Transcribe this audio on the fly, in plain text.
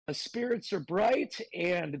spirits are bright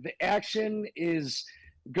and the action is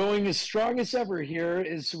going as strong as ever here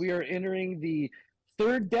as we are entering the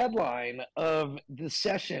third deadline of the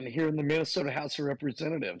session here in the Minnesota House of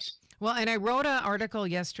Representatives. Well, and I wrote an article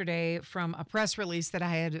yesterday from a press release that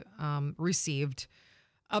I had received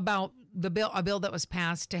about a bill that was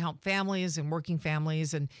passed to help families and working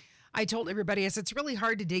families. And I told everybody, it's really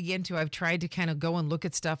hard to dig into. I've tried to kind of go and look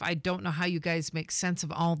at stuff. I don't know how you guys make sense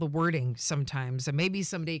of all the wording sometimes. And maybe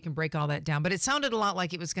someday you can break all that down. But it sounded a lot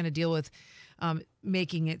like it was going to deal with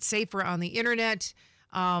making it safer on the internet.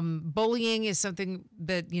 Bullying is something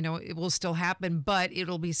that, it will still happen, but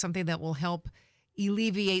it'll be something that will help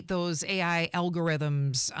alleviate those AI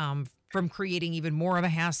algorithms from creating even more of a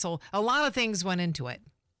hassle. A lot of things went into it.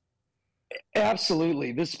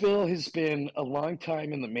 Absolutely. This bill has been a long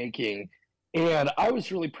time in the making, and I was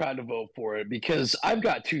really proud to vote for it because I've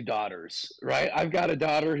got two daughters, right? I've got a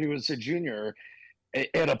daughter who is a junior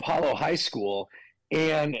at Apollo High School,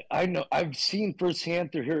 and I know I've seen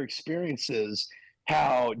firsthand through her experiences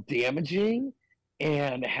how damaging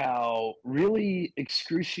and how really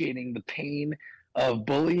excruciating the pain of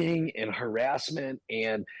bullying and harassment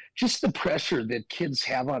and just the pressure that kids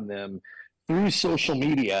have on them through social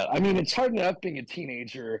media. I mean, it's hard enough being a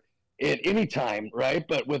teenager at any time, right?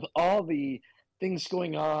 But with all the things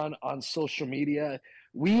going on social media,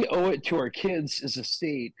 we owe it to our kids as a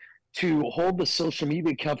state to hold the social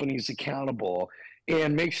media companies accountable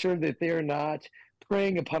and make sure that they're not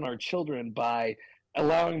preying upon our children by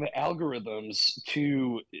allowing the algorithms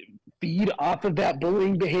to feed off of that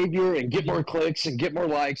bullying behavior and get more clicks and get more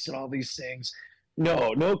likes and all these things.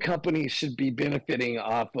 No company should be benefiting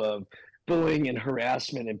off of bullying and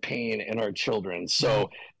harassment and pain in our children. So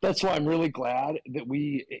that's why I'm really glad that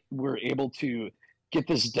we were able to get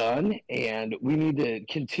this done, and we need to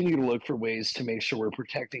continue to look for ways to make sure we're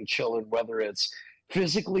protecting children, whether it's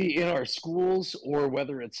physically in our schools or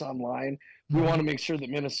whether it's online. We want to make sure that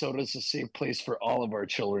Minnesota is a safe place for all of our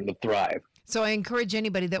children to thrive. So I encourage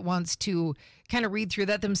anybody that wants to kind of read through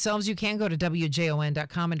that themselves. You can go to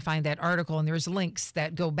WJON.com and find that article, and there's links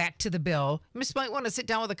that go back to the bill. You just might want to sit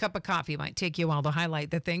down with a cup of coffee. It might take you a while to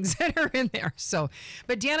highlight the things that are in there.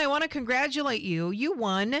 But Dan, I want to congratulate you. You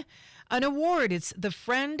won an award. It's the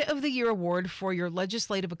Friend of the Year Award for your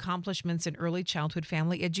legislative accomplishments in early childhood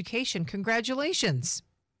family education. Congratulations.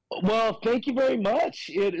 Well, thank you very much.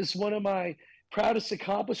 It is one of my proudest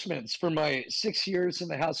accomplishments for my 6 years in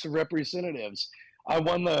the House of Representatives. I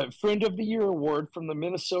won the Friend of the Year Award from the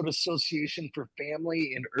Minnesota Association for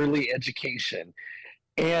Family and Early Education.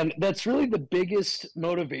 And that's really the biggest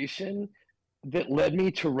motivation that led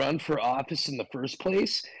me to run for office in the first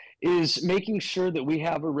place, is making sure that we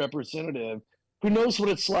have a representative who knows what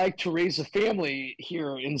it's like to raise a family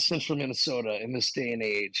here in central Minnesota in this day and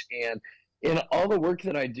age. And in all the work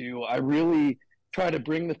that I do, I really try to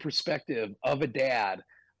bring the perspective of a dad,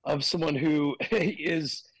 of someone who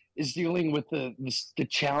is dealing with the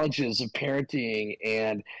challenges of parenting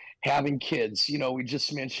and having kids. We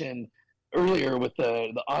just mentioned earlier with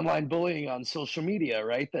the online bullying on social media,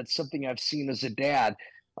 right? That's something I've seen as a dad.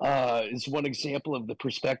 Is one example of the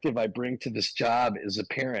perspective I bring to this job as a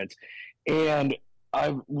parent. And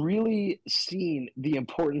I've really seen the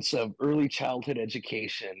importance of early childhood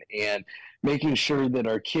education and making sure that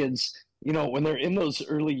our kids, when they're in those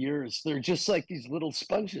early years, they're just like these little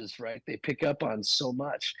sponges, right? They pick up on so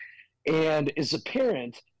much. And as a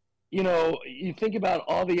parent, you think about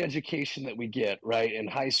all the education that we get, right? In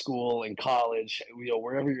high school and college,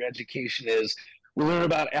 wherever your education is, we learn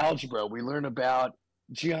about algebra, we learn about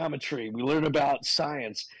geometry, we learn about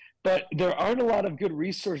science, but there aren't a lot of good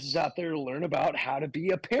resources out there to learn about how to be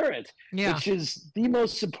a parent, which is the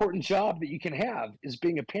most important job that you can have, is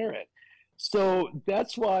being a parent. So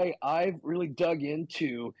that's why I've really dug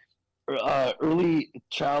into early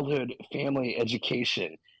childhood family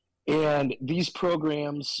education. And these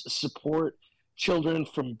programs support children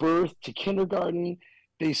from birth to kindergarten.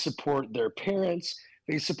 They support their parents.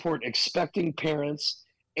 They support expecting parents.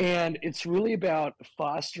 And it's really about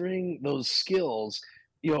fostering those skills,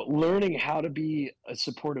 learning how to be a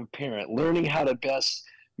supportive parent, learning how to best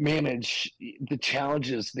manage the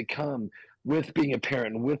challenges that come with being a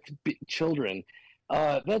parent, with children.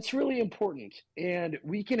 That's really important. And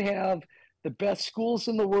we can have the best schools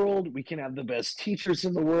in the world, we can have the best teachers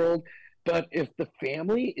in the world, but if the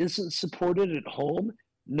family isn't supported at home,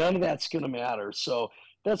 none of that's going to matter. So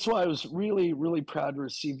that's why I was really, really proud to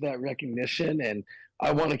receive that recognition. And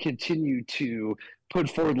I want to continue to put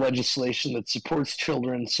forward legislation that supports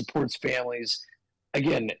children, supports families.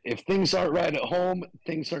 Again, if things aren't right at home,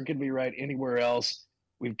 things aren't going to be right anywhere else.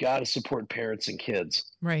 We've got to support parents and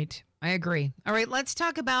kids. Right. I agree. All right, let's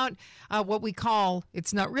talk about what we call,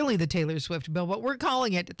 it's not really the Taylor Swift bill, but we're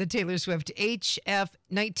calling it the Taylor Swift HF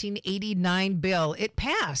 1989 bill. It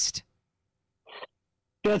passed.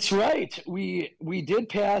 That's right. We did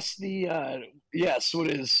pass the yes, what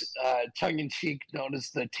is tongue in cheek known as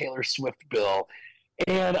the Taylor Swift bill,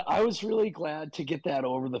 and I was really glad to get that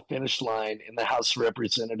over the finish line in the House of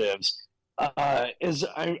Representatives. As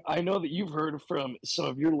I know that you've heard from some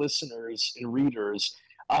of your listeners and readers,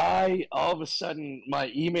 I all of a sudden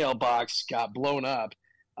my email box got blown up.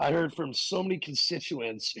 I heard from so many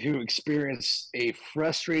constituents who experienced a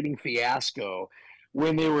frustrating fiasco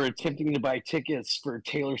when they were attempting to buy tickets for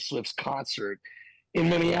Taylor Swift's concert in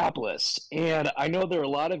Minneapolis. And I know there are a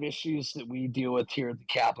lot of issues that we deal with here at the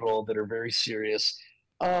Capitol that are very serious.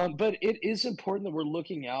 But it is important that we're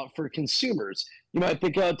looking out for consumers. I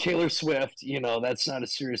think, oh, Taylor Swift, that's not a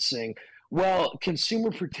serious thing. Well,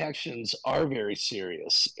 consumer protections are very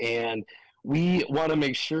serious. And we want to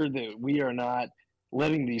make sure that we are not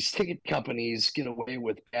letting these ticket companies get away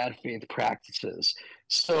with bad faith practices.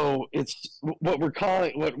 So it's what we're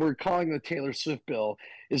calling the Taylor Swift bill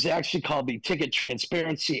is actually called the Ticket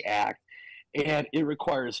Transparency Act, and it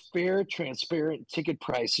requires fair, transparent ticket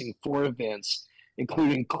pricing for events,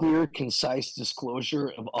 including clear, concise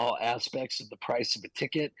disclosure of all aspects of the price of a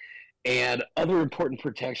ticket and other important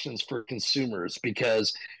protections for consumers,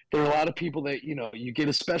 because there are a lot of people that, you get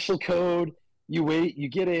a special code, you wait, you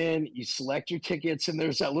get in, you select your tickets, and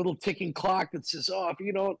there's that little ticking clock that says, oh, if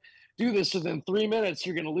you don't do this within 3 minutes,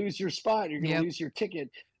 you're going to lose your spot, you're going to lose your ticket.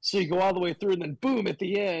 So you go all the way through, and then boom, at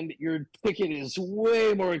the end, your ticket is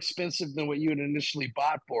way more expensive than what you had initially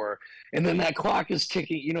bought for. And then that clock is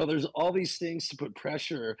ticking. There's all these things to put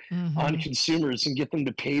pressure on consumers and get them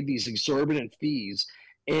to pay these exorbitant fees.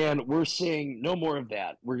 And we're saying no more of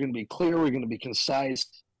that. We're going to be clear. We're going to be concise.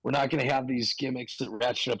 We're not going to have these gimmicks that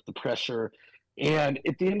ratchet up the pressure. And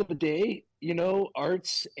at the end of the day,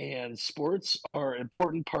 arts and sports are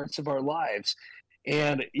important parts of our lives.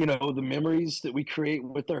 And, the memories that we create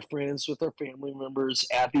with our friends, with our family members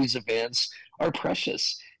at these events are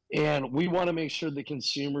precious. And we want to make sure that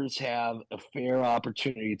consumers have a fair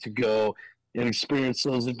opportunity to go and experience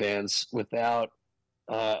those events without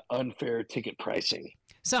unfair ticket pricing.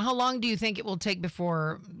 So how long do you think it will take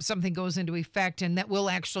before something goes into effect and that we'll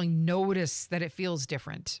actually notice that it feels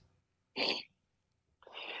different?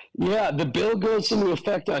 Yeah, the bill goes into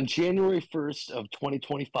effect on January 1st of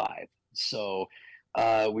 2025. So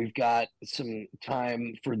we've got some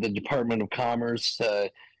time for the Department of Commerce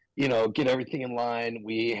to, get everything in line.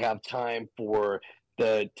 We have time for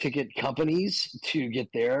the ticket companies to get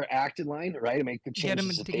their act in line, right? To make the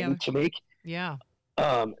changes that they need to make. Yeah.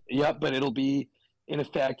 But it'll be in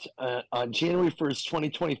effect on January 1st,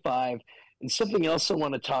 2025. And something else I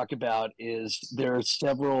want to talk about is there are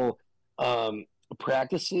several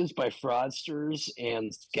practices by fraudsters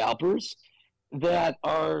and scalpers that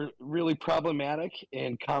are really problematic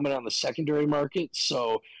and common on the secondary market.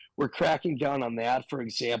 So we're cracking down on that. For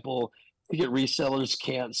example, ticket resellers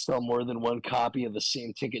can't sell more than one copy of the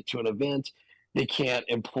same ticket to an event. They can't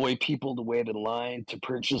employ people to wait in line to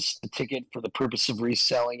purchase the ticket for the purpose of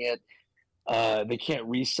reselling it. They can't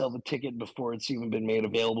resell the ticket before it's even been made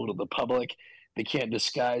available to the public. They can't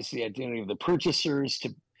disguise the identity of the purchasers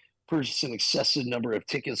to purchase an excessive number of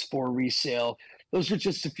tickets for resale. Those are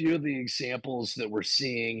just a few of the examples that we're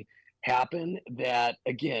seeing happen that,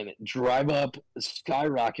 again,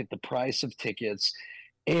 skyrocket the price of tickets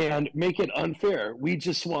and make it unfair. We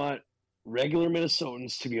just want regular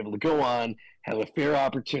Minnesotans to be able to go on, have a fair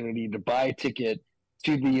opportunity to buy a ticket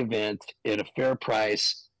to the event at a fair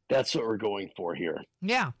price. That's what we're going for here.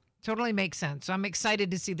 Yeah, totally makes sense. So I'm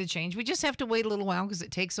excited to see the change. We just have to wait a little while because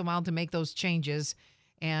it takes a while to make those changes.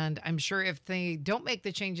 And I'm sure if they don't make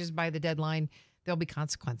the changes by the deadline, there'll be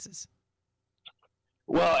consequences.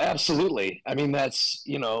 Well, absolutely. I mean, that's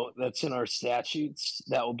in our statutes.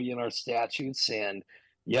 That will be in our statutes. And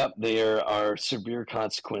yep, there are severe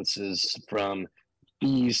consequences from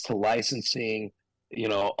fees to licensing,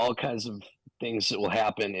 all kinds of things that will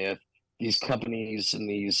happen if these companies and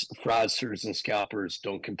these fraudsters and scalpers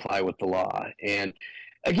don't comply with the law. And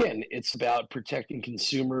again, it's about protecting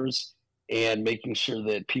consumers and making sure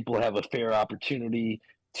that people have a fair opportunity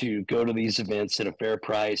to go to these events at a fair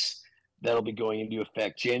price. That'll be going into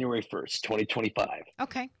effect January 1st, 2025.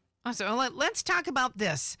 Okay. Awesome. Well, let's talk about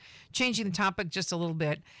this. Changing the topic just a little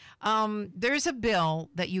bit. There's a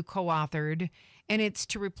bill that you co-authored, and it's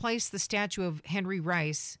to replace the statue of Henry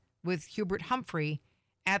Rice with Hubert Humphrey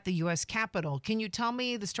at the U.S. Capitol. Can you tell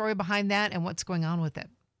me the story behind that and what's going on with it?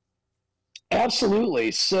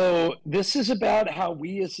 Absolutely. So this is about how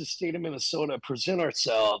we as the state of Minnesota present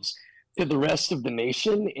ourselves to the rest of the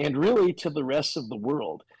nation and really to the rest of the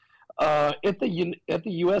world. At the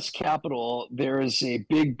U.S. Capitol, there is a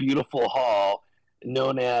big, beautiful hall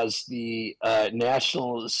known as the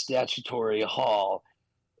National Statuary Hall,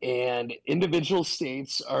 and individual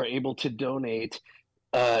states are able to donate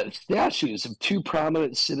statues of two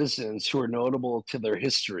prominent citizens who are notable to their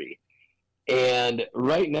history. And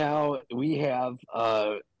right now, we have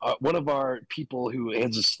one of our people who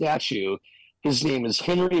has a statue. His name is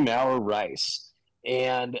Henry Maurer Rice.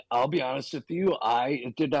 And I'll be honest with you,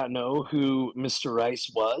 I did not know who Mr.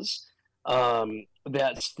 Rice was.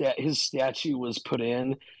 His statue was put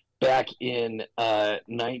in back in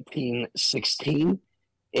 1916.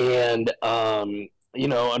 And,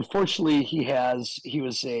 unfortunately, he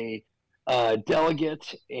was a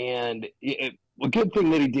delegate, and a good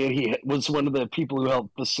thing that he did, he was one of the people who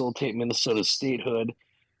helped facilitate Minnesota's statehood.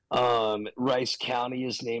 Rice County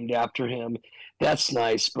is named after him. That's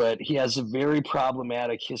nice, but he has a very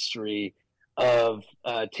problematic history of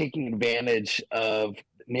taking advantage of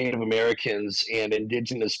Native Americans and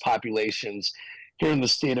indigenous populations here in the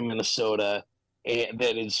state of Minnesota, and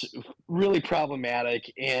that is really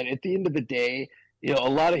problematic. And at the end of the day, a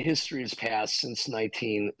lot of history has passed since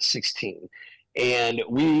 1916. And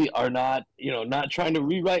we are not trying to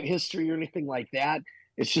rewrite history or anything like that.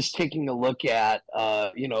 It's just taking a look at,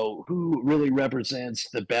 who really represents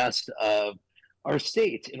the best of our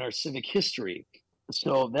state and our civic history.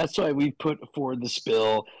 So that's why we put forward this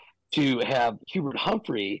bill to have Hubert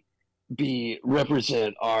Humphrey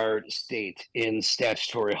represent our state in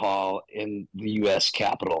Statuary Hall in the U.S.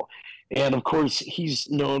 Capitol. And of course, he's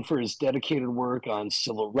known for his dedicated work on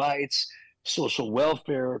civil rights, social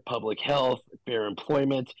welfare, public health, fair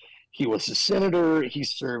employment. He was a senator. He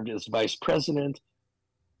served as vice president.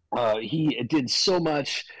 He did so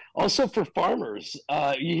much also for farmers.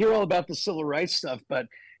 You hear all about the civil rights stuff, but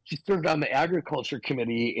he served on the agriculture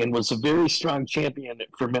committee and was a very strong champion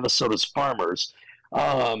for Minnesota's farmers.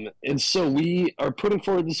 And so we are putting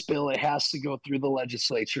forward this bill. It has to go through the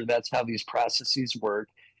legislature. That's how these processes work.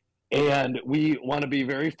 And we want to be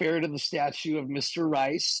very fair to the statue of Mr.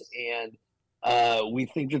 Rice. And we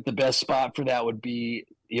think that the best spot for that would be,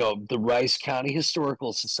 the Rice County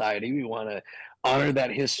Historical Society. We want to honor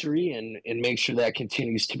that history and make sure that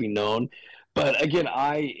continues to be known. But again,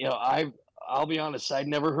 I'll be honest, I'd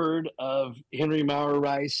never heard of Henry Maurer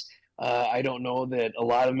Rice. I don't know that a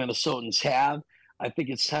lot of Minnesotans have. I think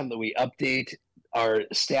it's time that we update our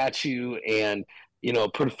statue and,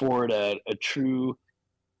 put forward a true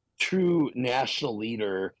national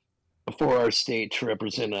leader for our state to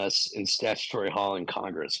represent us in Statuary Hall in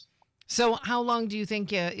Congress. So how long do you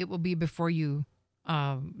think it will be before you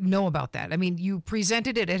know about that? I mean, you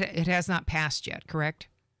presented it. It has not passed yet, correct?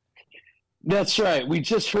 That's right. We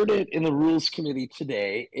just heard it in the Rules Committee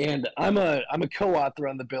today, and I'm a co-author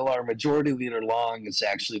on the bill. Our Majority Leader Long is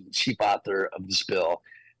actually the chief author of this bill.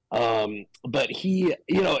 But he,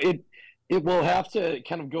 it will have to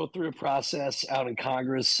kind of go through a process out in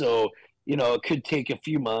Congress. So, it could take a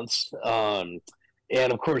few months.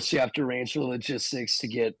 And of course, you have to arrange the logistics to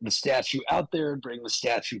get the statue out there and bring the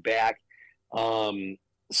statue back.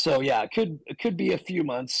 So yeah, it could be a few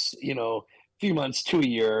months, few months to a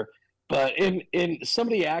year. But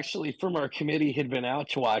somebody actually from our committee had been out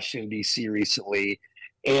to Washington, D.C. recently,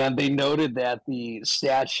 and they noted that the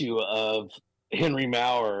statue of Henry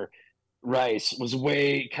Maurer Rice was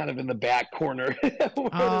way kind of in the back corner where there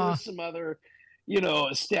were some other,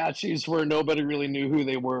 statues where nobody really knew who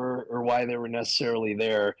they were or why they were necessarily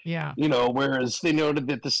there. Yeah. Whereas they noted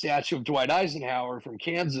that the statue of Dwight Eisenhower from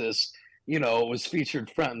Kansas, was featured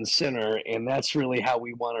front and center. And that's really how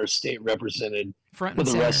we want our state represented for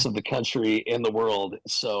the rest of the country and the world.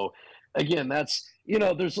 So again, that's,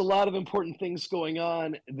 there's a lot of important things going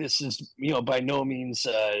on. This is, by no means,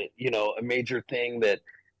 a major thing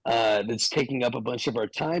that's taking up a bunch of our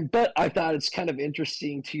time, but I thought it's kind of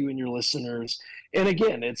interesting to you and your listeners. And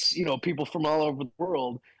again, it's, people from all over the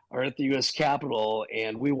world are at the U.S. Capitol,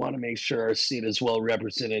 and we want to make sure our state is well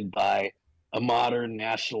represented by a modern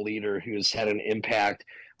national leader who has had an impact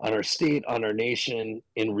on our state, on our nation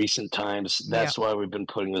in recent times. That's why we've been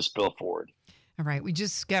putting this bill forward. All right. We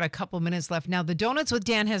just got a couple minutes left. Now, the Donuts with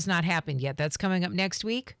Dan has not happened yet. That's coming up next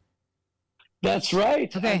week. That's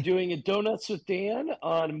right. Okay. I'm doing a Donuts with Dan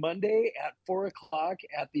on Monday at 4:00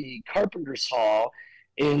 at the Carpenters Hall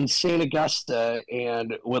in St. Augusta,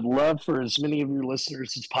 and would love for as many of your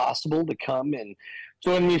listeners as possible to come and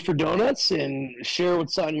join me for donuts and share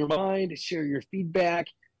what's on your mind, share your feedback.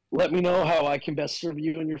 Let me know how I can best serve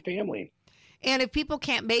you and your family. And if people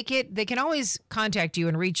can't make it, they can always contact you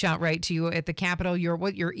and reach out right to you at the Capitol.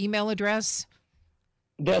 Your email address?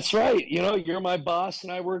 That's right. You're my boss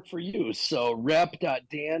and I work for you. So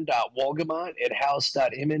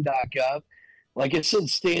rep.dan.wolgamott@house.mn.gov. Like I said,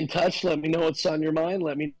 stay in touch. Let me know what's on your mind.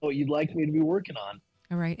 Let me know what you'd like me to be working on.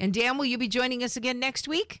 All right. And Dan, will you be joining us again next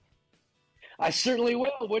week? I certainly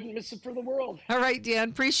will. Wouldn't miss it for the world. All right, Dan.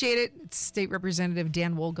 Appreciate it. It's State Representative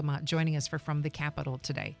Dan Wolgamott joining us from the Capitol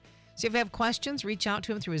today. So if you have questions, reach out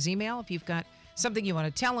to him through his email. If you've got something you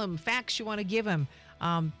want to tell him, facts you want to give him,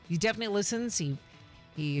 he definitely listens.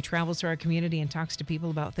 He travels through our community and talks to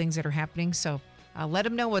people about things that are happening. So let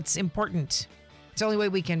him know what's important. It's the only way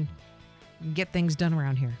we can get things done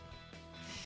around here.